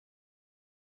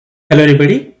Hello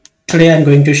everybody. Today I'm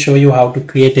going to show you how to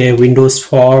create a Windows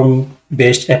form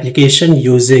based application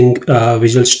using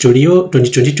Visual Studio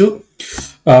 2022.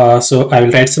 So I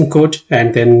will write some code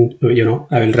and then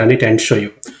I will run it and show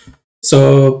you.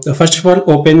 So first of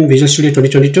all, open Visual Studio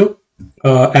 2022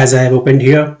 as I have opened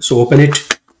here. So open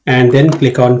it and then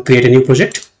click on create a new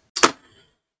project.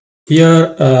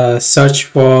 Here search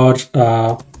for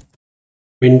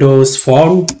Windows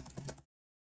form.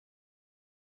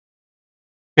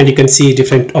 And you can see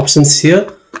different options here.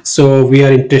 So we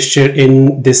are interested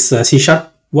in this C#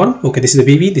 one. Okay, this is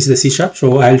the VB, this is the C#.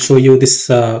 So I'll show you this.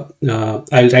 I'll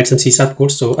write some C# code.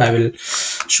 So I will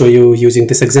show you using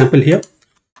this example here.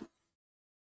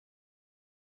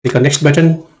 Click on next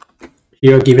button.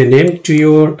 Here, give a name to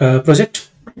your project.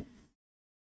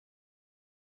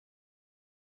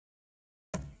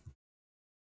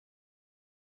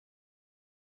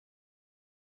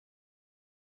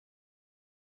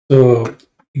 So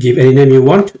give any name you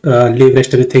want, leave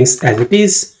rest of the things as it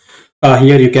is.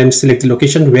 Here you can select the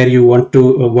location where you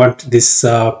want this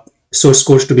source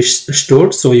code to be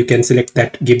stored. So you can select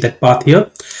that, give that path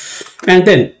here, and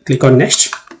then click on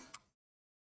next.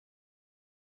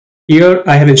 Here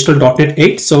I have installed .NET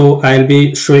 8, so I'll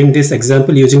be showing this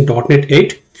example using .NET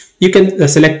 8. You can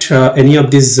select any of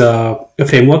these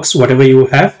frameworks, whatever you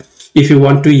have. If you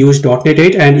want to use .NET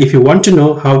 8 and if you want to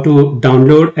know how to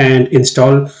download and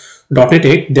install .NET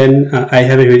 8, then I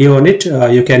have a video on it.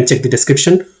 You can check the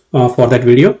description for that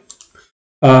video.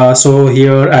 So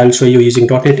here I'll show you using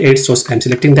 .NET 8. So I'm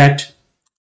selecting that.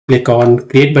 Click on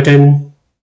create button.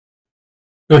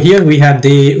 Now here we have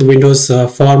the Windows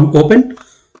form open.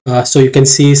 So you can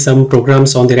see some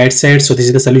programs on the right side. So this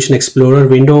is the Solution Explorer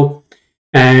window,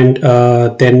 and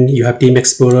then you have Team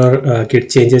Explorer, Git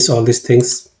changes, all these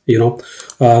things.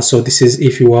 So this is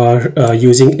if you are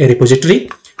using a repository,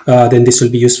 then this will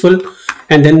be useful.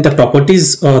 And then the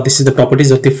properties, this is the properties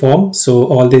of the form. So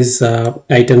all these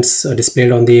items are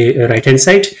displayed on the right hand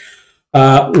side.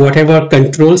 Whatever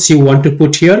controls you want to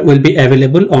put here will be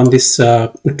available on this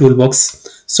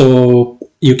toolbox. So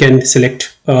you can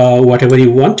select whatever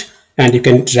you want and you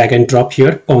can drag and drop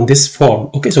here on this form.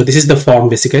 Okay, so this is the form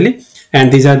basically,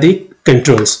 and these are the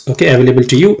controls, okay, available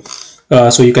to you.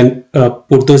 So you can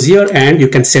put those here and you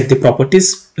can set the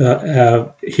properties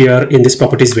here in this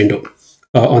properties window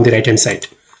on the right hand side.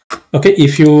 Okay,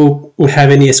 if you have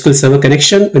any SQL Server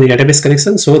connection, any database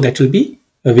connection, so that will be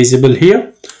visible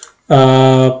here.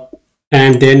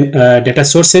 And then data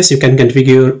sources, you can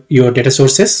configure your data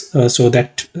sources so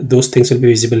that those things will be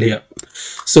visible here.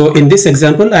 So in this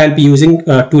example, I'll be using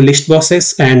two list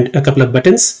boxes and a couple of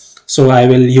buttons. So I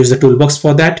will use the toolbox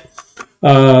for that.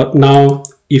 Now,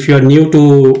 if you are new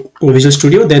to Visual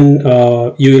Studio, then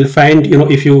you will find,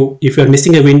 if you are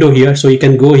missing a window here, so you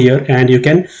can go here and you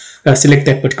can select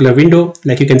that particular window.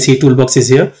 Like you can see, toolbox is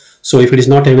here. So if it is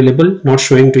not available, not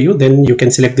showing to you, then you can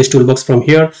select this toolbox from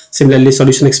here. Similarly,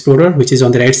 Solution Explorer, which is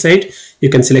on the right side, you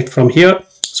can select from here.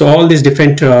 So all these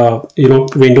different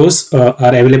windows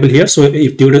are available here. So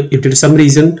if due to some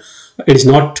reason it is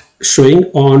not showing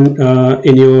on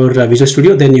in your Visual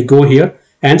Studio, then you go here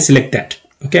and select that.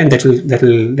 Okay, and that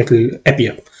will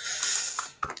appear.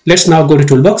 Let's now go to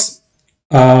toolbox.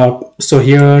 So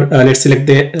here let's select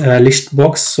the list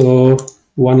box. So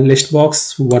one list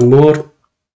box, one more.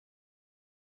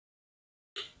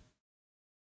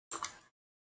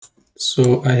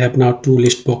 So I have now two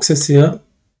list boxes here,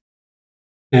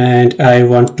 and I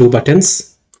want two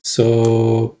buttons.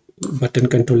 So button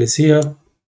control is here,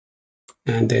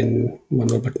 and then one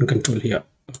more button control here.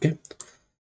 Okay.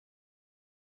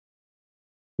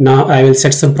 Now I will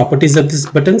set some properties of these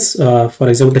buttons. For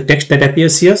example, the text that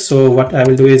appears here. So what I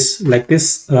will do is like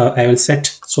this. I will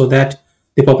set so that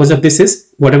the purpose of this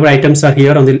is whatever items are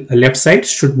here on the left side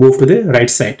should move to the right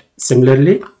side.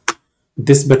 Similarly,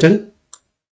 this button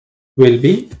will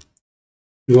be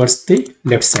towards the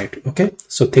left side. Okay,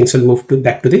 so things will move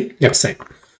back to the left side.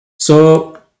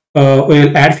 So we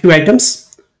will add few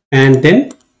items and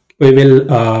then we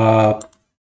will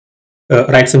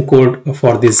write some code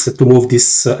for this to move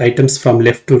these items from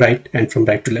left to right and from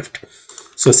right to left.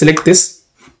 So select this.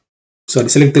 So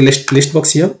select the list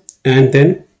box here and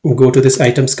then go to this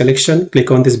items collection,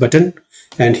 click on this button,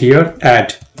 and here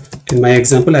add. In my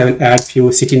example, I will add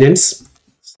few city names.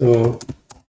 So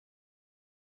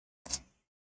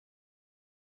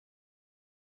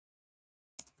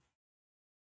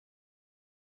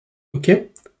okay,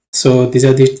 so these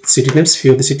are the city names,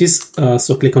 few of the cities.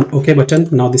 So click on OK button.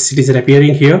 Now the cities are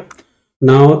appearing here.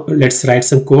 Now let's write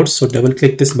some code. So double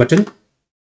click this button.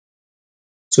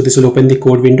 So this will open the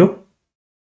code window.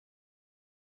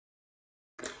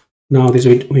 Now this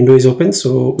window is open,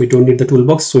 so we don't need the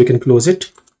toolbox, so we can close it.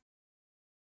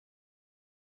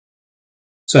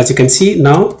 So as you can see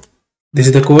now, this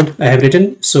is the code I have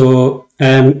written. So I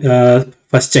am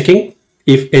first checking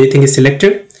if anything is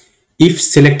selected. If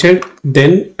selected,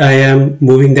 then I am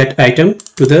moving that item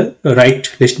to the right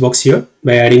list box here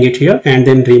by adding it here, and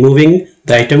then removing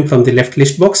the item from the left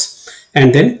list box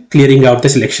and then clearing out the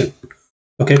selection.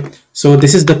 Okay, so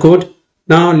this is the code.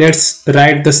 Now let's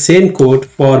write the same code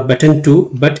for button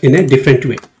 2 but in a different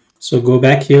way. So go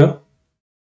back here,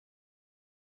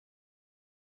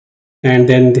 and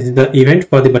then this is the event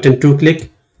for the button 2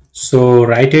 click. So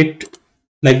write it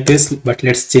like this, but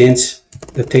let's change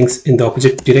the things in the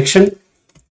opposite direction.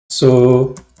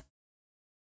 So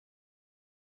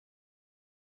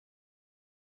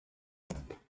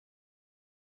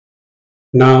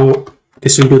now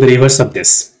this will do the reverse of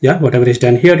this. Yeah, whatever is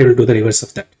done here, it will do the reverse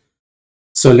of that.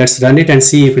 So let's run it and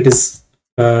see if it is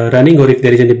running or if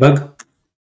there is any bug.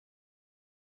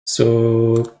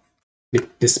 So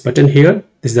click this button here.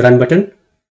 This is the run button.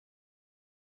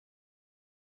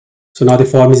 So now the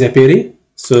form is appearing.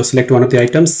 So select one of the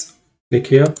items, click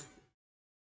here.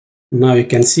 Now you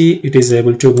can see it is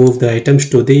able to move the items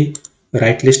to the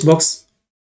right list box.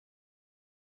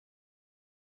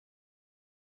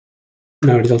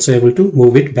 Now it is also able to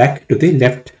move it back to the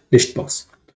left list box.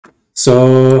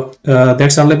 So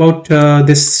that's all about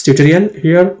this tutorial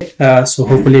here. So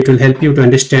hopefully it will help you to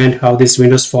understand how this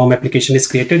Windows Form application is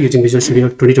created using Visual Studio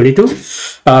 2022.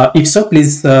 If so,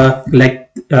 please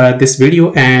like this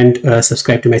video and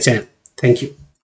subscribe to my channel. Thank you.